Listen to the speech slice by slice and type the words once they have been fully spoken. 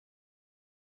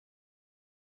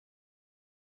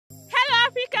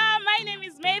Africa. My name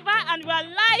is Meva and we are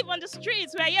live on the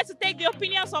streets. We are here to take the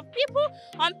opinions of people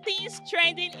on things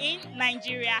trending in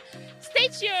Nigeria. Stay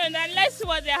tuned and let's see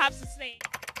what they have to say.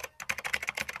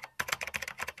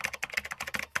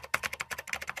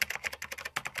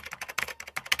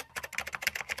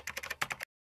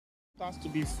 It has to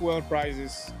be fuel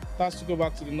prices. It has to go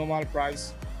back to the normal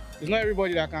price. It's not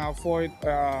everybody that can afford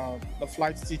the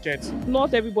flight ticket.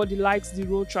 Not everybody likes the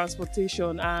road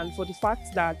transportation, and for the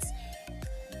fact that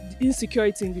the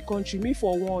insecurity in the country, me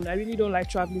for one, I really don't like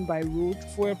traveling by road.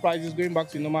 Fuel prices going back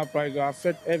to the normal price will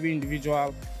affect every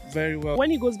individual very well.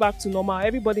 When it goes back to normal,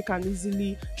 everybody can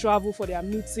easily travel for their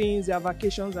meetings, their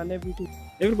vacations and everything.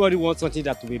 Everybody wants something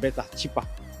that will be better, cheaper.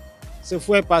 So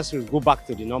fuel price will go back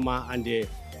to the normal, and the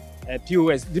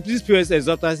POS, this POS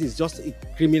exorbitant is just a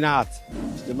criminal act.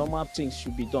 The normal things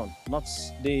should be done, not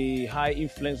the high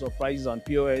influence of prices on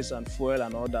POS and fuel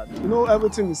and all that. You know,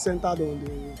 everything is centered on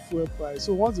the fuel price.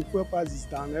 So once the fuel price is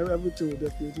down, everything will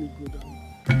definitely go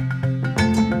down.